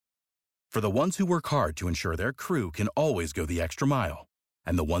For the ones who work hard to ensure their crew can always go the extra mile,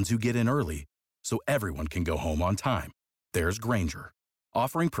 and the ones who get in early so everyone can go home on time, there's Grainger,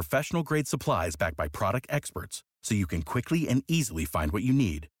 offering professional-grade supplies backed by product experts so you can quickly and easily find what you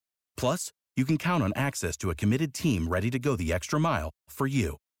need. Plus, you can count on access to a committed team ready to go the extra mile for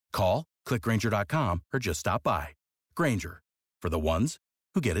you. Call, click Grainger.com, or just stop by. Grainger, for the ones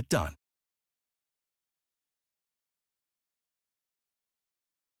who get it done.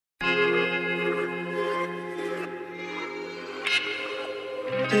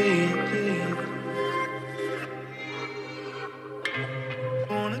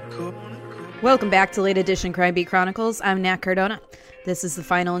 Welcome back to Late Edition Crime Beat Chronicles. I'm Nat Cardona. This is the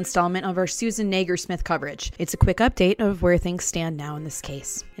final installment of our Susan Negersmith coverage. It's a quick update of where things stand now in this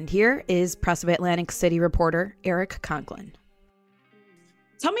case. And here is Press of Atlantic City reporter Eric Conklin.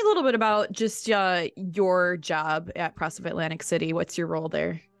 Tell me a little bit about just your job at Press of Atlantic City. What's your role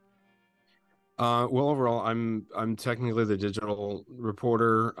there? Well, overall, I'm technically the digital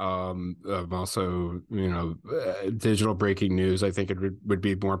reporter. I'm also, digital breaking news. I think it would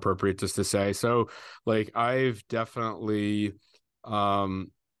be more appropriate just to say. So, like, I've definitely, I've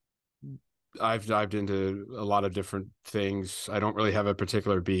dived into a lot of different things. I don't really have a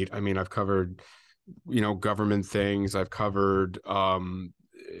particular beat. I mean, I've covered, government things. I've covered,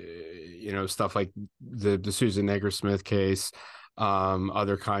 stuff like the Susan Negersmith case.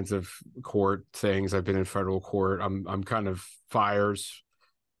 Other kinds of court things. I've been in federal court. I'm kind of fires,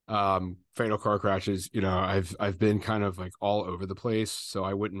 fatal car crashes. I've been kind of like all over the place. So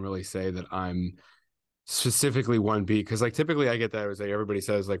I wouldn't really say that I'm specifically one beat, because like typically I get that. It was like everybody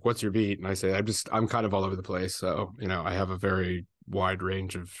says like, "What's your beat?" And I say I'm kind of all over the place. So I have a very wide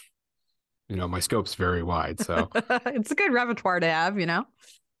range of, my scope's very wide. So it's a good repertoire to have.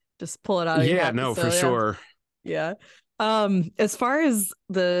 Just pull it out. Yeah, no, for sure. Yeah. As far as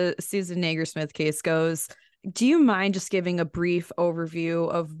the Susan Negersmith case goes, do you mind just giving a brief overview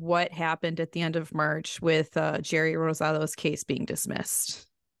of what happened at the end of March with Jerry Rosado's case being dismissed?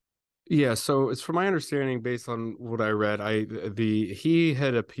 Yeah, so it's from my understanding, based on what I read, he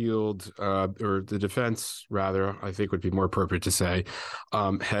had appealed, or the defense, rather, I think would be more appropriate to say,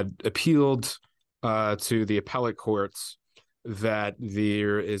 had appealed to the appellate courts that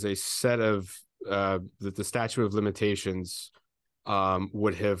there is a set of that the statute of limitations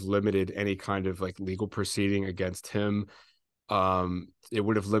would have limited any kind of like legal proceeding against him. It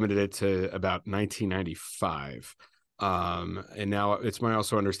would have limited it to about 1995. And now it's my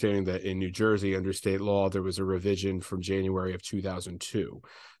also understanding that in New Jersey, under state law, there was a revision from January of 2002.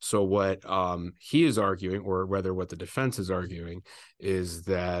 So what he is arguing, or whether what the defense is arguing, is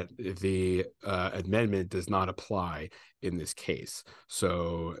that the amendment does not apply in this case.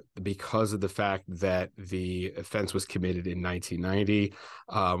 So because of the fact that the offense was committed in 1990,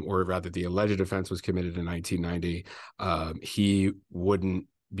 or rather the alleged offense was committed in 1990, he wouldn't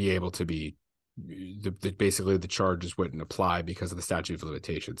be able to be basically the charges wouldn't apply because of the statute of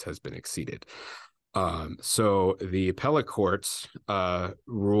limitations has been exceeded. So the appellate courts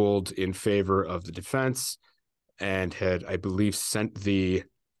ruled in favor of the defense and had, I believe, sent the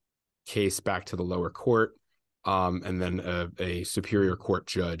case back to the lower court. And then a superior court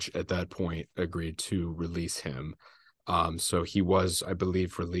judge at that point agreed to release him. So he was, I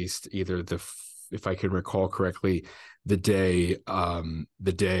believe, released either if I can recall correctly, the day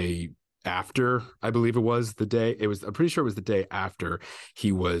after, I believe I'm pretty sure it was the day after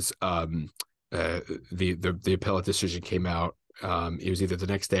he was, the appellate decision came out. It was either the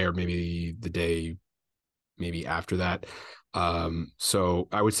next day or maybe the day, maybe after that. So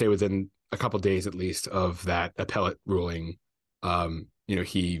I would say within a couple of days, at least, of that appellate ruling,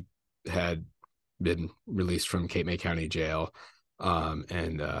 he had been released from Cape May County Jail.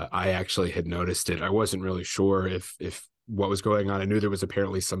 And I actually had noticed it. I wasn't really sure if what was going on. I knew there was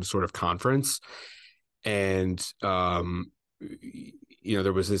apparently some sort of conference, and there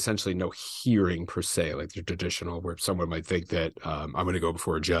was essentially no hearing per se, like the traditional, where someone might think that I'm going to go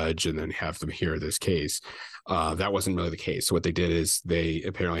before a judge and then have them hear this case. That wasn't really the case. So what they did is they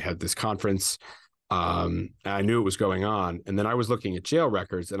apparently had this conference. And I knew it was going on, and then I was looking at jail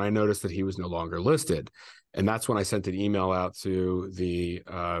records, and I noticed that he was no longer listed. And that's when I sent an email out to the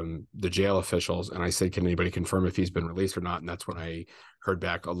jail officials, and I said, "Can anybody confirm if he's been released or not?" And that's when I heard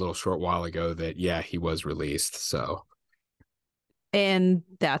back a little short while ago that he was released. So, and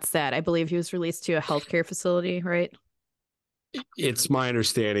that's that. I believe he was released to a healthcare facility, right? It's my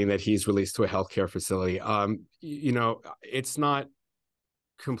understanding that he's released to a healthcare facility. It's not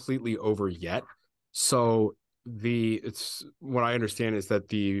completely over yet. So it's what I understand is that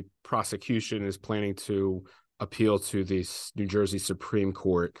the prosecution is planning to appeal to the New Jersey Supreme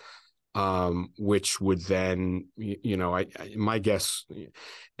Court which would then, my guess,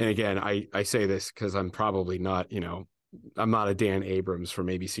 and again, I say this because I'm probably not, I'm not a Dan Abrams from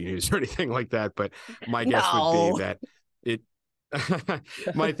ABC News or anything like that, but my guess would be No. that it,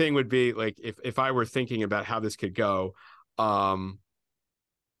 my thing would be like, if I were thinking about how this could go,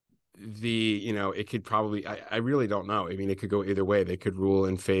 it could probably, I really don't know. I mean, it could go either way. They could rule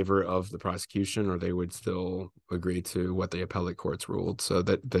in favor of the prosecution, or they would still agree to what the appellate courts ruled. So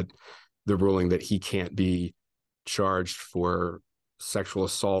that the ruling that he can't be charged for sexual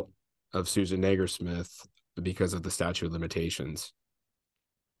assault of Susan Negersmith because of the statute of limitations.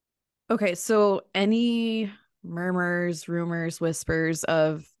 Okay, so any murmurs, rumors, whispers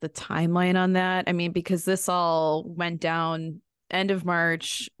of the timeline on that? I mean, because this all went down end of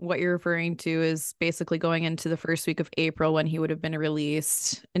March. What you're referring to is basically going into the first week of April when he would have been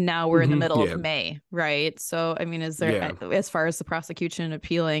released. And now we're in the middle of May, right? So, I mean, is there, as far as the prosecution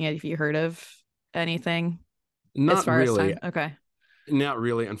appealing, have you heard of anything? Not as far really. As time? Okay. Not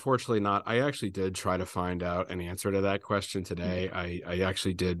really. Unfortunately not. I actually did try to find out an answer to that question today. I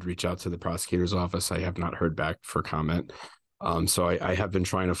actually did reach out to the prosecutor's office. I have not heard back for comment. So I have been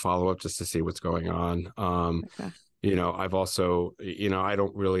trying to follow up just to see what's going on. Okay. I've also, I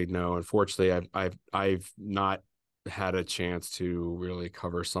don't really know. Unfortunately, I've not had a chance to really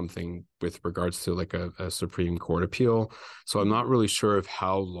cover something with regards to like a Supreme Court appeal. So I'm not really sure of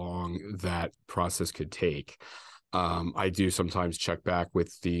how long that process could take. I do sometimes check back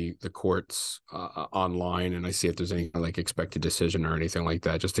with the courts online, and I see if there's any like expected decision or anything like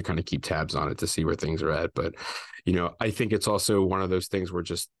that, just to kind of keep tabs on it to see where things are at. But, I think it's also one of those things where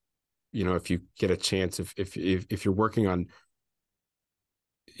just, if you get a chance, if you're working on,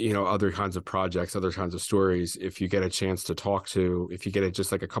 other kinds of projects, other kinds of stories, if you get a chance to talk to, if you get it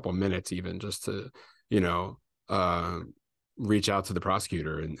just like a couple minutes, even just to, reach out to the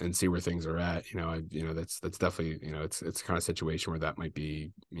prosecutor and see where things are at. That's definitely, it's the kind of situation where that might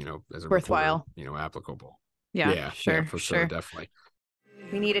be, as a worthwhile, reporter, applicable. Yeah, sure. Yeah, for sure. Definitely.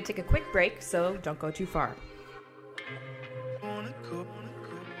 We need to take a quick break, so don't go too far.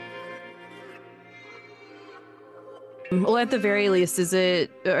 Well, at the very least,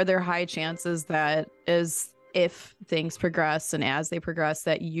 are there high chances that if things progress and as they progress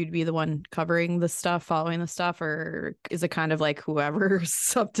that you'd be the one covering the stuff, following the stuff, or is it kind of like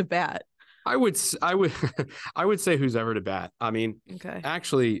whoever's up to bat? I would I would say who's ever to bat. I mean, okay.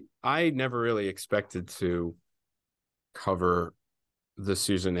 Actually, I never really expected to cover the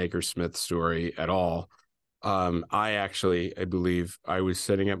Susan Negersmith story at all. I believe I was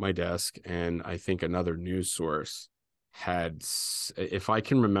sitting at my desk, and I think another news source had, if I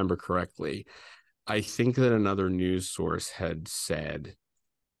can remember correctly, I think that another news source had said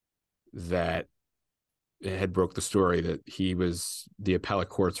that it had broke the story that the appellate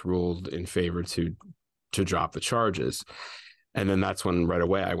courts ruled in favor to drop the charges. And then that's when right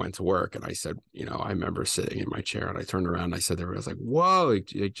away I went to work, and I said, I remember sitting in my chair, and I turned around and I said to her, I was like, whoa,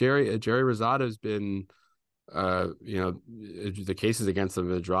 like Jerry Rosato's been, the cases against them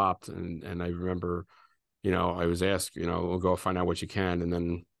have dropped. And I remember, I was asked, we'll go find out what you can. And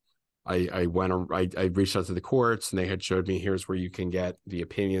then I reached out to the courts, and they had showed me, here's where you can get the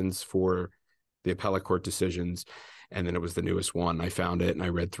opinions for the appellate court decisions. And then it was the newest one. I found it and I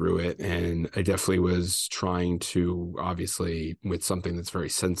read through it, and I definitely was trying to, obviously, with something that's very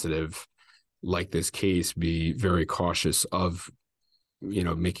sensitive like this case, be very cautious of,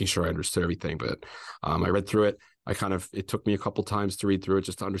 making sure I understood everything. But I read through it. It took me a couple times to read through it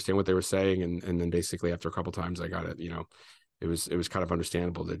just to understand what they were saying. And then basically after a couple times I got it, it was kind of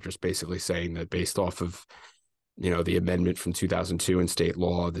understandable. They're just basically saying that based off of, the amendment from 2002 in state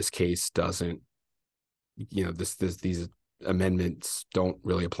law, this case doesn't, these amendments don't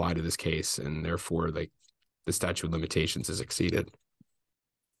really apply to this case, and therefore, like, the statute of limitations is exceeded.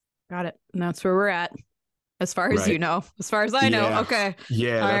 Got it. And that's where we're at, as far as right. As far as I know. Okay.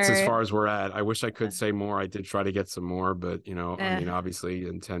 Yeah, that's as far as we're at. I wish I could say more. I did try to get some more, but I mean, obviously,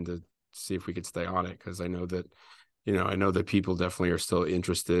 intend to see if we could stay on it, because I know that people definitely are still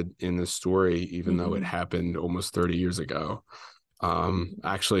interested in this story, even though it happened almost 30 years ago.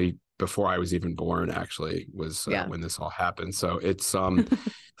 Actually, before I was even born, was when this all happened. So it's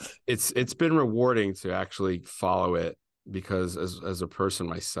it's been rewarding to actually follow it, because as a person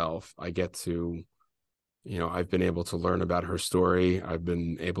myself, I get to, I've been able to learn about her story. I've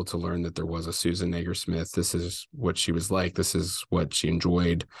been able to learn that there was a Susan Negersmith. This is what she was like. This is what she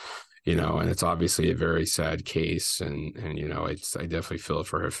enjoyed, and it's obviously a very sad case. And I definitely feel it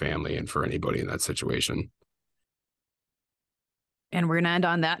for her family and for anybody in that situation. And we're going to end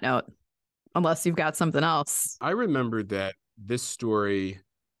on that note, unless you've got something else. I remembered that this story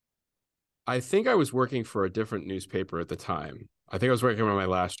I think I was working for a different newspaper at the time. I think I was working on my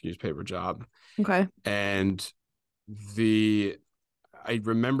last newspaper job. Okay. And I vaguely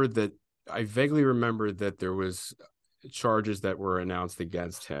remembered that there was charges that were announced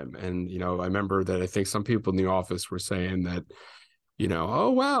against him. And, I remember that I think some people in the office were saying that,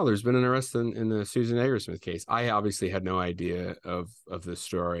 oh, wow, there's been an arrest in the Susan Negersmith case. I obviously had no idea of this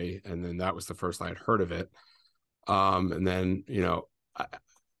story. And then that was the first I had heard of it. And then,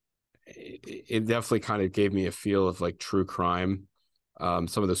 it definitely kind of gave me a feel of like true crime.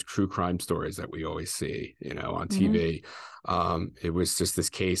 Some of those true crime stories that we always see, on TV. It was just this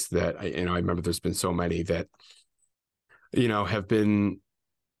case that I remember there's been so many that, have been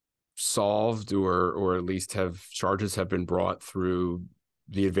solved or at least charges have been brought through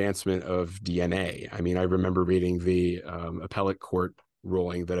the advancement of DNA. I mean, I remember reading the appellate court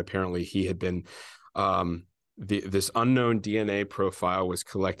ruling that apparently he had been, this unknown DNA profile was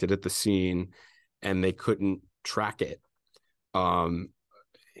collected at the scene and they couldn't track it.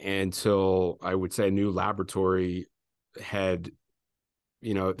 Until I would say a new laboratory had,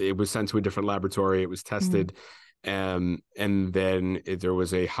 it was sent to a different laboratory, it was tested, and then there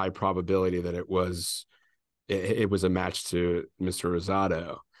was a high probability that it was a match to Mr.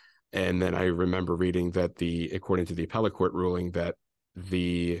 Rosado. And then I remember reading that according to the appellate court ruling, that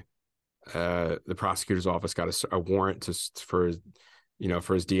the prosecutor's office got a warrant for his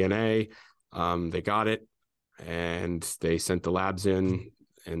DNA. They got it. And they sent the labs in,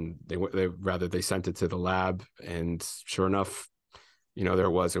 and they sent it to the lab, and sure enough,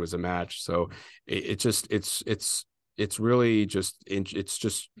 it was a match. So it's really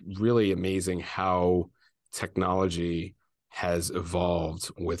amazing how technology has evolved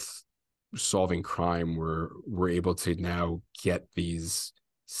with solving crime. We're able to now get these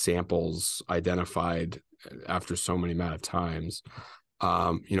samples identified after so many amount of times.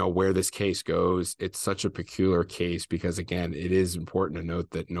 Where this case goes, it's such a peculiar case because, again, it is important to note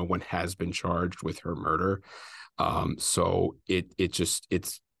that no one has been charged with her murder. So it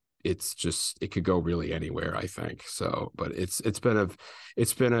could go really anywhere, I think. So, but it's been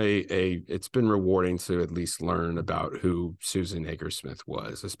rewarding to at least learn about who Susan Negersmith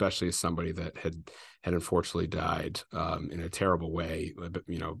was, especially as somebody that had unfortunately died in a terrible way,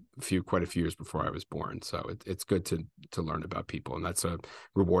 quite a few years before I was born. So it's good to learn about people, and that's a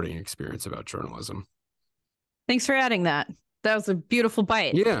rewarding experience about journalism. Thanks for adding that. That was a beautiful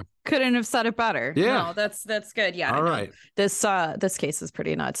bite. Yeah. Couldn't have said it better. Yeah. No, that's good. Yeah. All right. This case is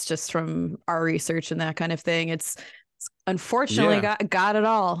pretty nuts just from our research and that kind of thing. It's unfortunately got it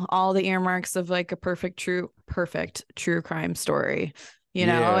all the earmarks of like a perfect true crime story.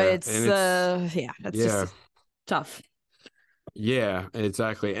 It's just tough. Yeah,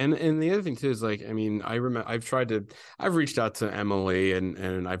 exactly. And the other thing too is like, I mean, I remember I've reached out to Emily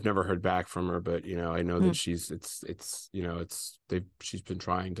and I've never heard back from her, but I know that she's been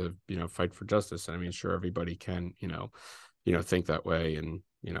trying to, fight for justice. And I mean, sure, everybody can, think that way and,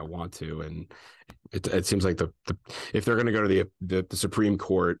 want to. And it seems like if they're going to go to the Supreme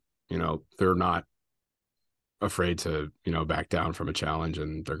Court, they're not afraid to, back down from a challenge,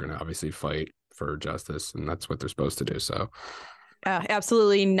 and they're going to obviously fight for justice, and that's what they're supposed to do. So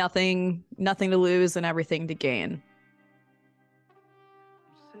absolutely nothing to lose and everything to gain.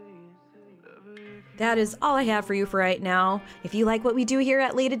 That is all I have for you for right now. If you like what we do here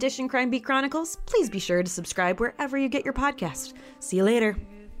at Late Edition Crime Beat Chronicles, please be sure to subscribe wherever you get your podcast. See you later.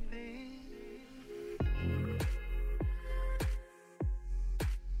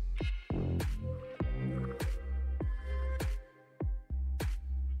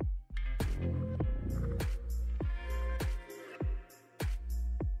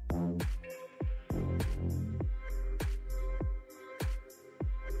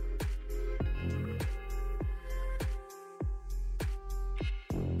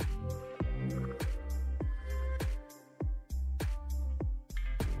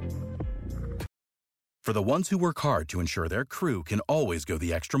 For the ones who work hard to ensure their crew can always go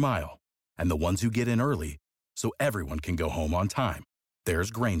the extra mile, and the ones who get in early so everyone can go home on time,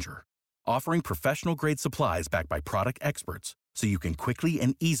 there's Grainger, offering professional-grade supplies backed by product experts so you can quickly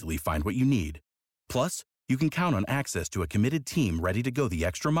and easily find what you need. Plus, you can count on access to a committed team ready to go the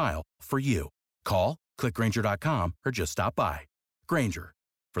extra mile for you. Call, click Grainger.com, or just stop by. Grainger,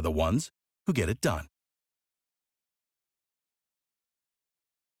 for the ones who get it done.